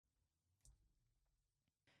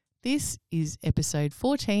This is episode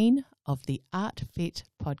 14 of the Art Fit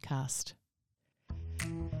podcast.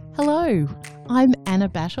 Hello, I'm Anna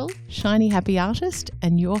Battle, Shiny Happy Artist,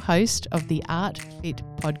 and your host of the Art Fit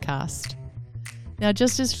podcast. Now,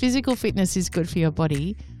 just as physical fitness is good for your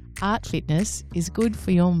body, art fitness is good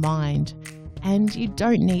for your mind. And you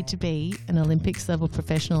don't need to be an Olympics level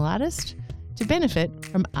professional artist to benefit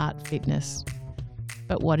from art fitness.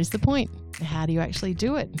 But what is the point? How do you actually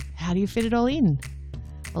do it? How do you fit it all in?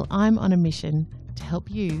 Well, I'm on a mission to help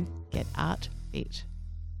you get art fit.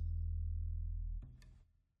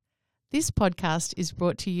 This podcast is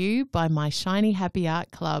brought to you by my Shiny Happy Art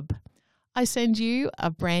Club. I send you a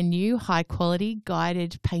brand new high quality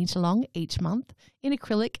guided paint along each month in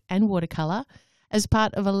acrylic and watercolour as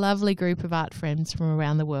part of a lovely group of art friends from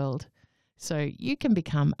around the world. So you can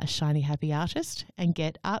become a Shiny Happy Artist and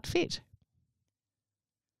get art fit.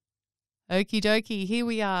 Okie dokie, here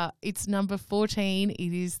we are. It's number 14.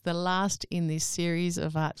 It is the last in this series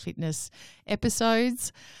of art fitness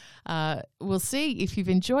episodes. We'll see if you've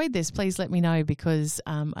enjoyed this. Please let me know because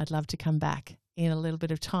I'd love to come back in a little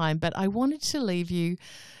bit of time. But I wanted to leave you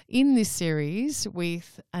in this series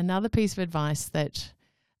with another piece of advice that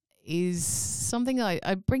is something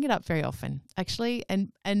I bring it up very often, actually.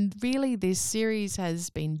 And really this series has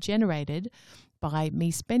been generated by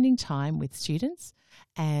me spending time with students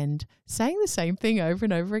and saying the same thing over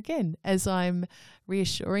and over again as I'm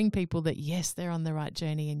reassuring people that, yes, they're on the right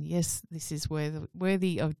journey and, yes, this is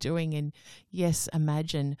worthy of doing and, yes,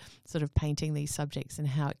 imagine sort of painting these subjects and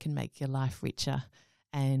how it can make your life richer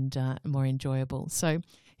and more enjoyable. So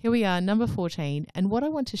here we are, number 14, and what I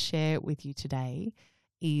want to share with you today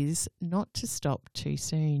is not to stop too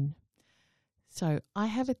soon. So I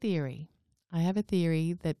have a theory.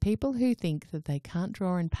 That people who think that they can't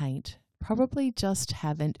draw and paint probably just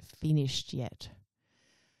haven't finished yet.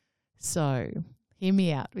 So hear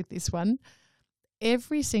me out with this one.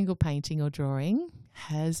 Every single painting or drawing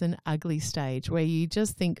has an ugly stage where you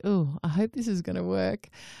just think, oh, I hope this is going to work.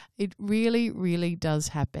 It really, really does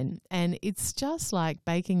happen. And it's just like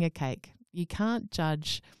baking a cake. You can't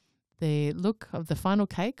judge the look of the final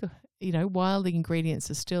cake, while the ingredients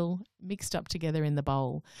are still mixed up together in the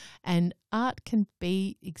bowl. And art can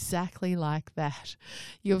be exactly like that.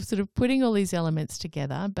 You're sort of putting all these elements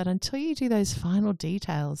together, but until you do those final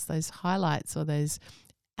details, those highlights or those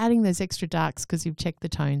adding those extra darks because you've checked the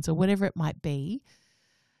tones or whatever it might be,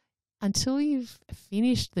 until you've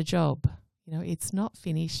finished the job, it's not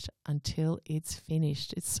finished until it's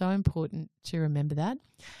finished. It's so important to remember that.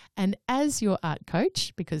 And as your art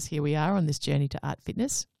coach, because here we are on this journey to art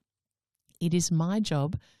fitness, it is my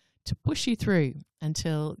job to push you through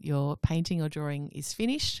until your painting or drawing is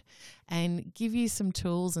finished and give you some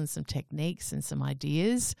tools and some techniques and some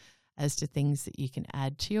ideas as to things that you can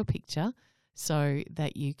add to your picture so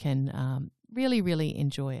that you can really, really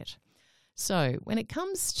enjoy it. So when it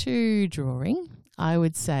comes to drawing, I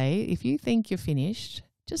would say if you think you're finished,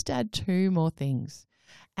 just add 2 more things.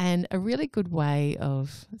 And a really good way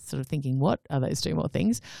of sort of thinking, what are those 2 more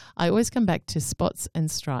things? I always come back to spots and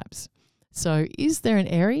stripes. So is there an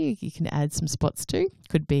area you can add some spots to?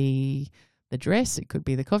 Could be the dress, it could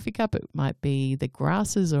be the coffee cup, it might be the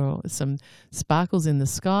grasses or some sparkles in the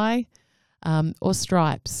sky, or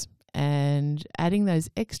stripes. And adding those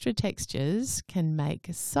extra textures can make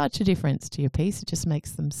such a difference to your piece. It just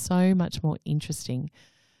makes them so much more interesting.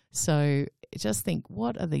 So just think,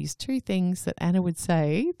 what are these 2 things that Anna would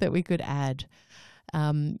say that we could add?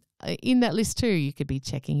 In that list too, you could be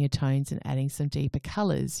checking your tones and adding some deeper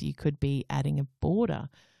colours. You could be adding a border.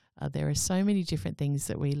 There are so many different things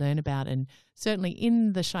that we learn about, and certainly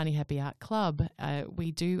in the Shiny Happy Art Club,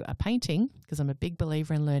 we do a painting because I'm a big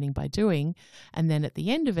believer in learning by doing, and then at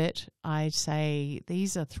the end of it, I say,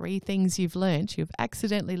 these are 3 things you've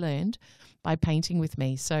accidentally learned by painting with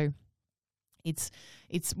me. So it's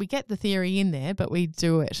we get the theory in there, but we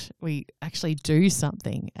do it. We actually do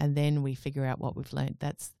something, and then we figure out what we've learned.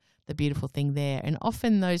 That's the beautiful thing there. And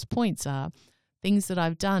often those points are things that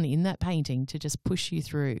I've done in that painting to just push you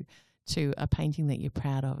through to a painting that you're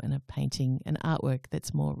proud of and an artwork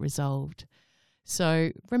that's more resolved.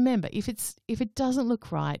 So remember, if it doesn't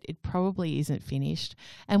look right, it probably isn't finished.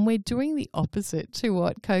 And we're doing the opposite to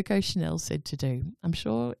what Coco Chanel said to do. I'm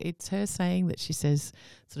sure it's her saying that she says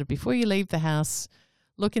sort of before you leave the house,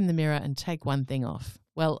 look in the mirror and take 1 thing off.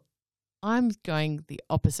 Well, I'm going the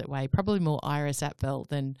opposite way, probably more Iris Apfel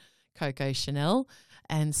than Coco Chanel,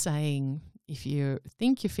 and saying if you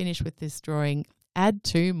think you're finished with this drawing, add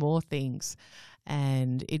 2 more things.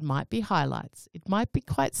 And it might be highlights. It might be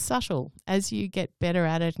quite subtle. As you get better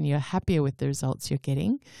at it and you're happier with the results you're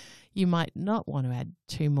getting, You might not want to add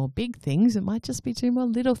 2 more big things. It might just be 2 more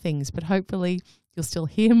little things, but hopefully you'll still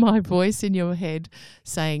hear my voice in your head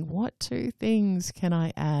saying, what 2 things can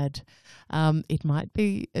I add? It might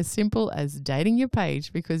be as simple as dating your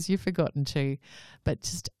page because you've forgotten to, but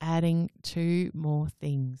just adding 2 more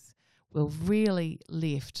things will really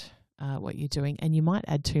lift what you're doing. And you might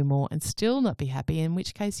add 2 more and still not be happy, in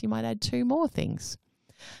which case you might add 2 more things.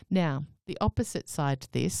 Now, the opposite side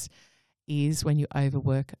to this is when you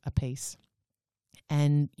overwork a piece.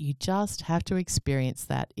 And you just have to experience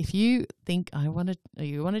that. If you think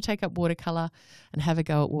you want to take up watercolor and have a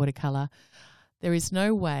go at watercolor, there is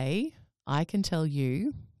no way I can tell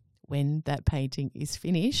you when that painting is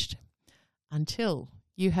finished until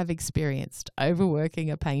you have experienced overworking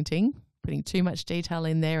a painting, putting too much detail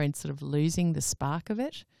in there and sort of losing the spark of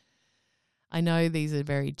it. I know these are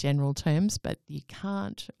very general terms, but you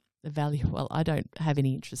can't I don't have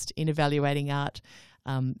any interest in evaluating art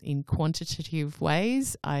in quantitative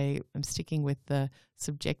ways. I am sticking with the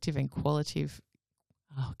subjective and qualitative.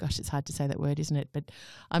 Oh gosh, it's hard to say that word, isn't it? But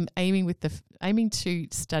I'm aiming to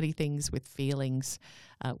study things with feelings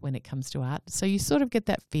when it comes to art. So you sort of get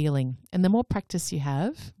that feeling, and the more practice you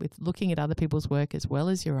have with looking at other people's work as well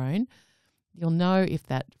as your own, you'll know if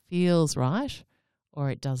that feels right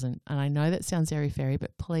or it doesn't. And I know that sounds airy-fairy,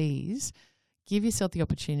 but please give yourself the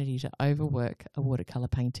opportunity to overwork a watercolour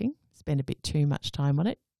painting, spend a bit too much time on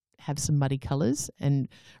it, have some muddy colours and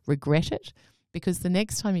regret it, because the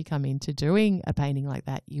next time you come into doing a painting like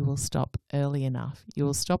that, you will stop early enough. You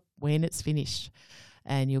will stop when it's finished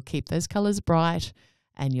and you'll keep those colours bright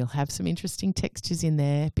and you'll have some interesting textures in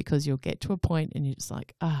there, because you'll get to a point and you're just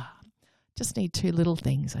like, just need 2 little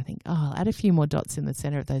things. I think, I'll add a few more dots in the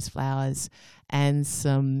centre of those flowers and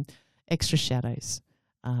some extra shadows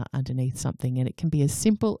underneath something, and it can be as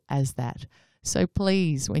simple as that. So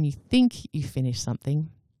please, when you think you finished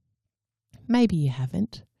something, maybe you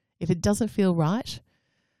haven't. If it doesn't feel right,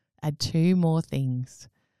 add 2 more things.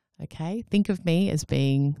 Okay? Think of me as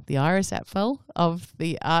being the Iris Apfel of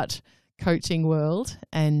the art coaching world,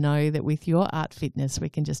 and know that with your art fitness, we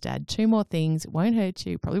can just add 2 more things. It won't hurt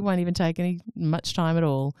you, probably won't even take much time at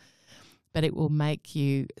all, but it will make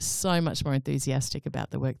you so much more enthusiastic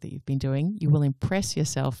about the work that you've been doing. You will impress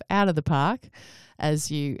yourself out of the park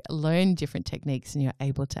as you learn different techniques and you're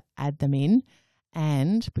able to add them in.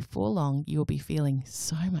 And before long, you'll be feeling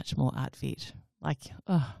so much more art fit.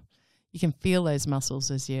 You can feel those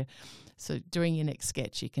muscles as you're doing your next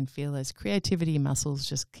sketch. You can feel those creativity muscles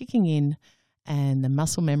just kicking in, and the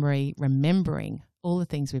muscle memory, remembering all the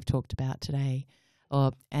things we've talked about today,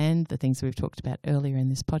 and the things we've talked about earlier in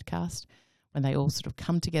this podcast. When they all sort of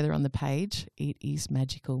come together on the page, it is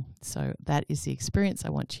magical. So that is the experience I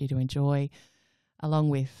want you to enjoy, along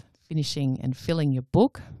with finishing and filling your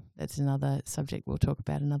book. That's another subject we'll talk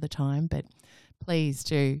about another time, but please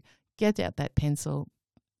do get out that pencil,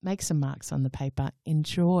 make some marks on the paper,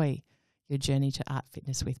 enjoy your journey to art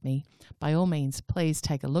fitness with me. By all means, please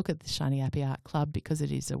take a look at the Shiny Happy Art Club, because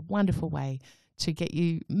it is a wonderful way to get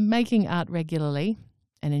you making art regularly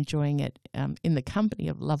and enjoying it in the company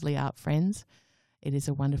of lovely art friends. It is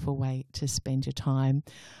a wonderful way to spend your time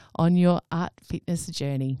on your art fitness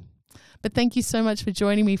journey. But thank you so much for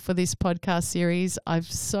joining me for this podcast series. I've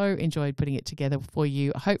so enjoyed putting it together for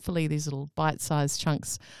you. Hopefully these little bite-sized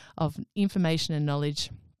chunks of information and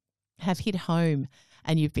knowledge have hit home,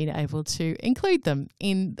 and you've been able to include them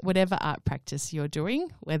in whatever art practice you're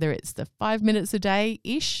doing, whether it's the 5 minutes a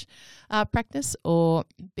day-ish practice, or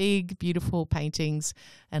big, beautiful paintings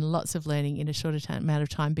and lots of learning in a shorter amount of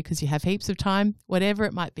time because you have heaps of time. Whatever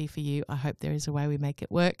it might be for you, I hope there is a way we make it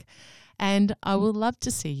work. And I will love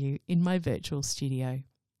to see you in my virtual studio.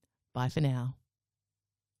 Bye for now.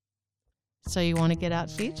 So you want to get art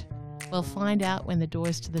fit? Well, find out when the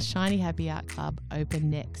doors to the Shiny Happy Art Club open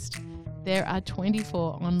next. There are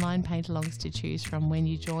 24 online paint-alongs to choose from when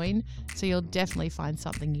you join, so you'll definitely find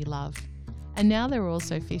something you love. And now there are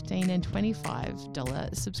also $15 and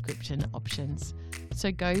 $25 subscription options.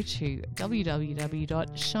 So go to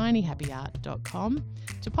www.shinyhappyart.com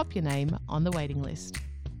to pop your name on the waiting list.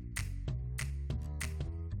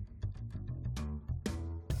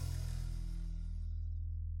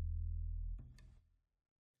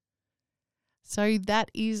 So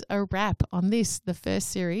that is a wrap on this, the first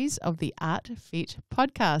series of the Art Fit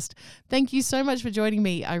podcast. Thank you so much for joining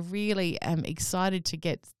me. I really am excited to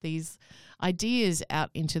get these ideas out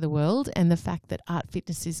into the world, and the fact that art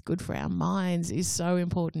fitness is good for our minds is so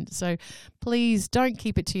important. So please don't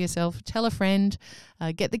keep it to yourself. Tell a friend,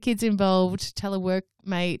 get the kids involved, tell a work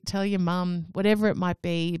mate, tell your mum, whatever it might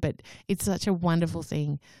be. But it's such a wonderful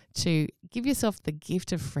thing to give yourself the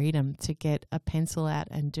gift of freedom to get a pencil out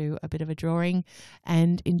and do a bit of a drawing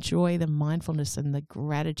and enjoy the mindfulness and the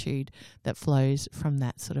gratitude that flows from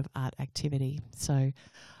that sort of art activity. So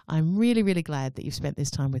I'm really, really glad that you've spent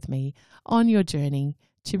this time with me on your journey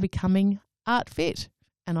to becoming art fit,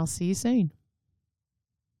 and I'll see you soon.